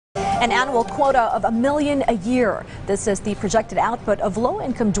An annual quota of 1 million a year. This is the projected output of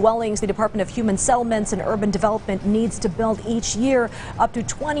low-income dwellings the Department of Human Settlements and Urban Development needs to build each year up to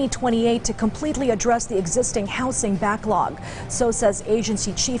 2028 to completely address the existing housing backlog. So says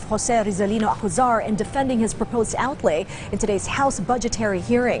Agency Chief Jose Rizalino Acuzar in defending his proposed outlay in today's House budgetary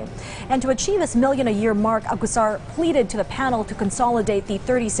hearing. And to achieve his million a year mark, Acuzar pleaded to the panel to consolidate the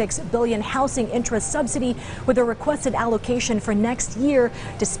 36 billion housing interest subsidy with a requested allocation for next year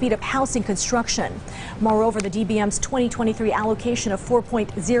to speed up housing construction. Moreover, the DBM's 2023 allocation of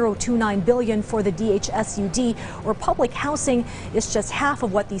 4.029 billion for the DHSUD or public housing is just half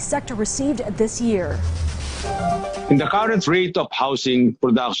of what the sector received this year. In the current rate of housing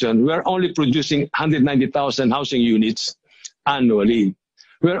production, we are only producing 190,000 housing units annually.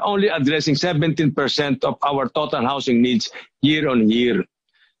 We are only addressing 17% of our total housing needs year on year.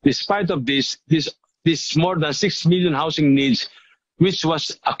 Despite of this more than 6 million housing needs which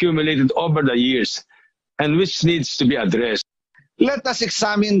was accumulated over the years and which needs to be addressed. Let us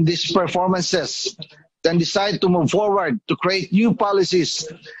examine these performances, then decide to move forward to create new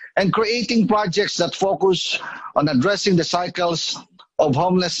policies and creating projects that focus on addressing the cycles of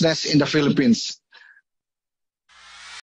homelessness in the Philippines.